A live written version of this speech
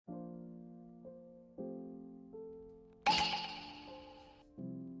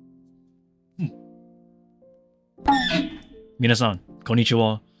皆さん、こんにち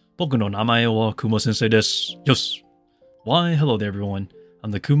は。僕の名前はKumo Sensei desu. Yes. Why, hello there everyone. I'm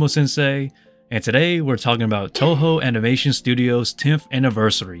the Kumo Sensei, and today we're talking about Toho Animation Studios' 10th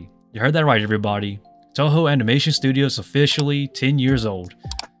anniversary. You heard that right, everybody. Toho Animation Studios officially 10 years old.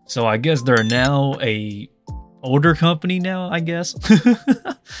 So I guess they're now a older company now, I guess.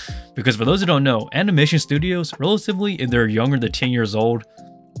 Because for those who don't know, animation studios, relatively, if they're younger than 10 years old,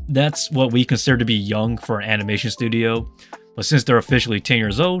 that's what we consider to be young for an animation studio. But since they're officially 10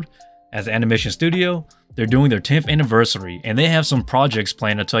 years old, as an animation studio, they're doing their 10th anniversary, and they have some projects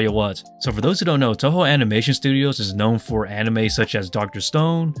planned, I'll tell you what. So for those who don't know, Toho Animation Studios is known for anime such as Dr.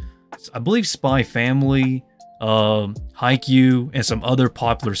 Stone, I believe Spy Family, Haikyuu, and some other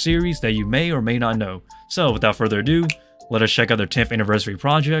popular series that you may or may not know. So without further ado, let us check out their 10th anniversary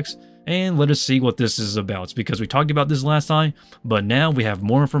projects, and let us see what this is about, because we talked about this last time, but now we have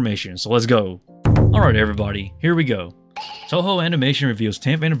more information, so let's go. Alright everybody, here we go. Toho Animation reveals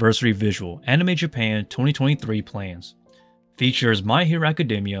 10th anniversary visual, Anime Japan 2023 plans. Features My Hero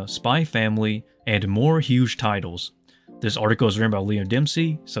Academia, Spy Family, and more huge titles. This article is written by Liam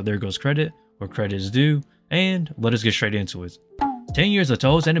Dempsey, so there goes credit where credit is due, and let us get straight into it. 10 years of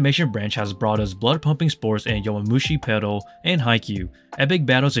Toho's animation branch has brought us blood-pumping sports in Yowamushi Pedal and Haikyuu, epic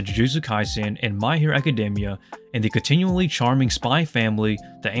battles in Jujutsu Kaisen and My Hero Academia, and the continually charming Spy Family,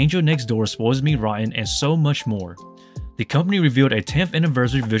 The Angel Next Door Spoils Me Rotten, and so much more. The company revealed a 10th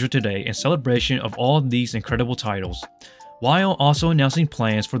anniversary visual today in celebration of all of these incredible titles, while also announcing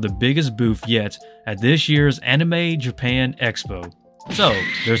plans for the biggest booth yet at this year's Anime Japan Expo. So,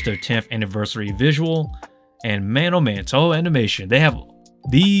 there's their 10th anniversary visual. And man, oh man, Toho Animation,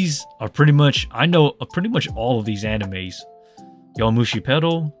 these are pretty much, I know pretty much all of these animes. Yowamushi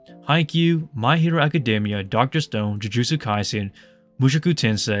Pedal, Haikyuu, My Hero Academia, Dr. Stone, Jujutsu Kaisen, Mushoku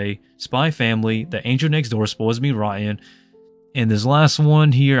Tensei, Spy Family, The Angel Next Door Spoils Me Rotten, and this last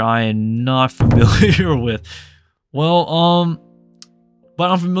one here I am not familiar with. Well, but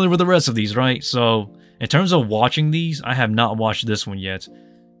I'm familiar with the rest of these, right? So, in terms of watching these, I have not watched this one yet.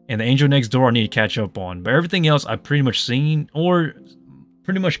 And The Angel Next Door I need to catch up on. But everything else I've pretty much seen or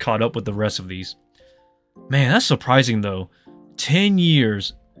pretty much caught up with the rest of these. Man, that's surprising though. 10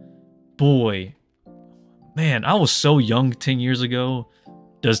 years. Boy. Man, I was so young 10 years ago.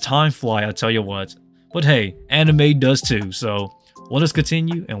 Does time fly, I tell you what. But hey, anime does too. So let us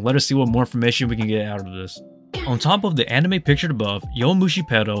continue and let us see what more information we can get out of this. On top of the anime pictured above, Yowamushi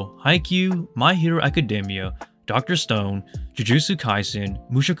Pedal, Haikyuu, My Hero Academia, Dr. Stone, Jujutsu Kaisen,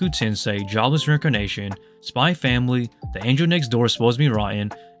 Mushoku Tensei, Jobless Reincarnation, Spy Family, The Angel Next Door Spoils Me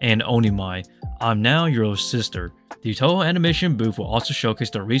Rotten, and Onimai, I'm Now Your Sister. The Toho Animation booth will also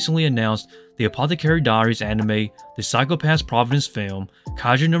showcase the recently announced The Apothecary Diaries anime, the Psychopath's Providence film,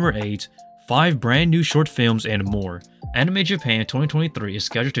 Kaiju No. 8, 5 brand new short films, and more. Anime Japan 2023 is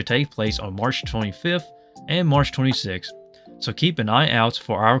scheduled to take place on March 25th and March 26th, so keep an eye out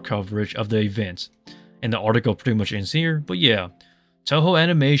for our coverage of the event. And the article pretty much ends here, but yeah, Toho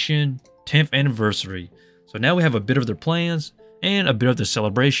Animation 10th anniversary. So now we have a bit of their plans and a bit of the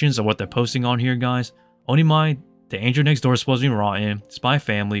celebrations of what they're posting on here, guys. Onimai, The Angel Next Door Spoils Me Rotten, Spy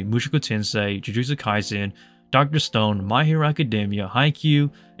Family, Mushoku Tensei, Jujutsu Kaisen, Dr. Stone, My Hero Academia,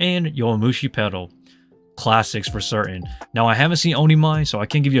 Haikyuu, and Yowamushi Pedal. Classics for certain. Now I haven't seen Onimai, so I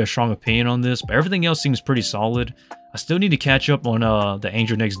can't give you a strong opinion on this, but everything else seems pretty solid. I still need to catch up on The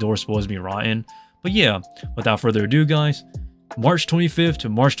Angel Next Door Spoils Me Rotten. But yeah, without further ado guys, March 25th to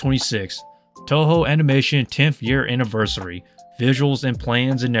March 26th, Toho Animation 10th year anniversary, visuals and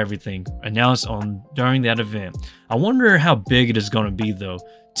plans and everything announced during that event. I wonder how big it is going to be though.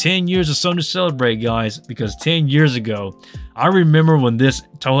 10 years of something to celebrate guys, because 10 years ago, I remember when this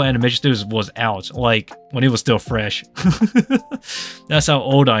Toho Animation Studios was out, like when it was still fresh. That's how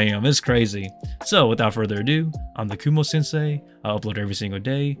old I am, it's crazy. So without further ado, I'm the Kumo Sensei, I upload every single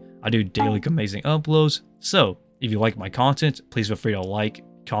day. I do daily amazing uploads, so if you like my content, please feel free to like,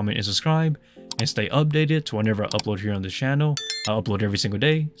 comment, and subscribe, and stay updated to whenever I upload here on this channel. I upload every single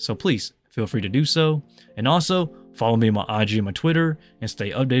day, so please feel free to do so. And also, follow me on my IG and my Twitter, and stay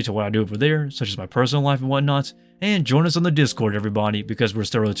updated to what I do over there, such as my personal life and whatnot. And join us on the Discord, everybody, because we're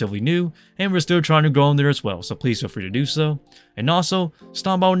still relatively new, and we're still trying to grow on there as well, so please feel free to do so. And also,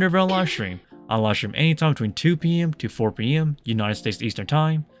 stop by whenever I live stream. I live stream anytime between 2 p.m. to 4 p.m. United States Eastern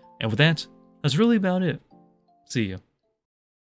Time. And with that, that's really about it. See ya.